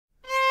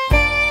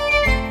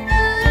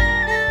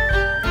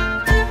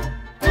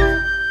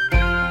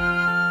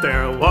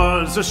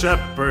was a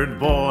shepherd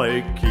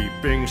boy,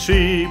 keeping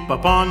sheep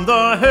upon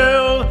the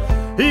hill.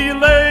 He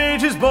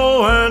laid his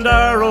bow and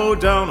arrow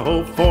down,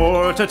 hope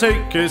for to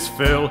take his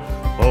fill.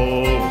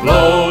 Oh,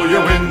 blow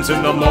your winds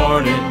in the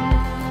morning,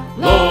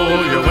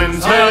 blow your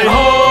winds,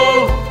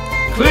 hey-ho!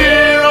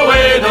 Clear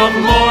away the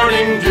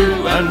morning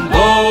dew, and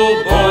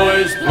blow,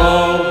 boys,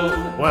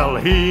 blow. Well,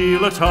 he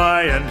looked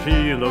high and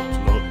he looked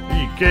low,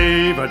 he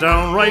gave a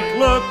downright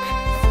look,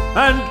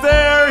 and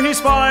there he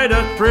spied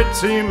a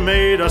pretty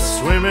maid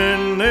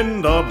a-swimming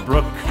in the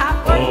brook.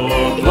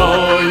 Oh,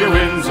 blow your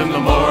winds in the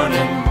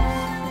morning,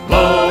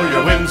 blow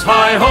your winds,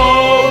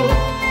 hi-ho!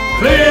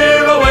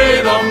 Clear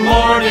away the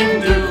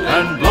morning dew,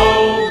 and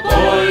blow,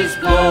 boys,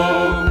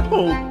 blow.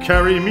 Oh,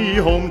 carry me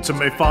home to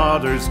my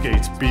father's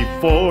gate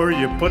before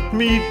you put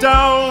me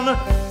down.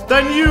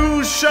 Then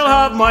you shall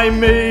have my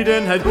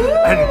maidenhead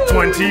and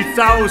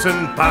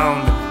 20,000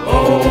 pound.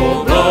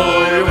 Oh,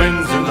 blow your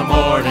winds in the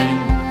morning,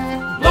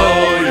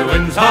 blow your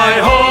winds,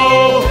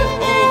 hi-ho!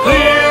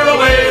 Clear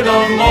away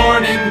the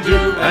morning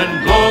dew,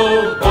 and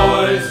blow,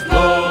 boys,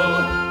 blow.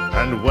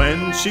 And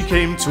when she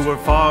came to her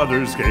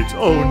father's gate,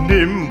 oh,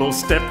 nimble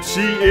stepped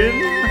she in,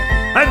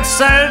 and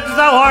said,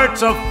 Thou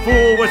art a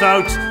fool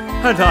without,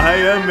 and I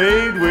a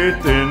maid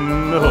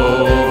within.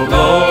 Oh,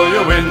 blow your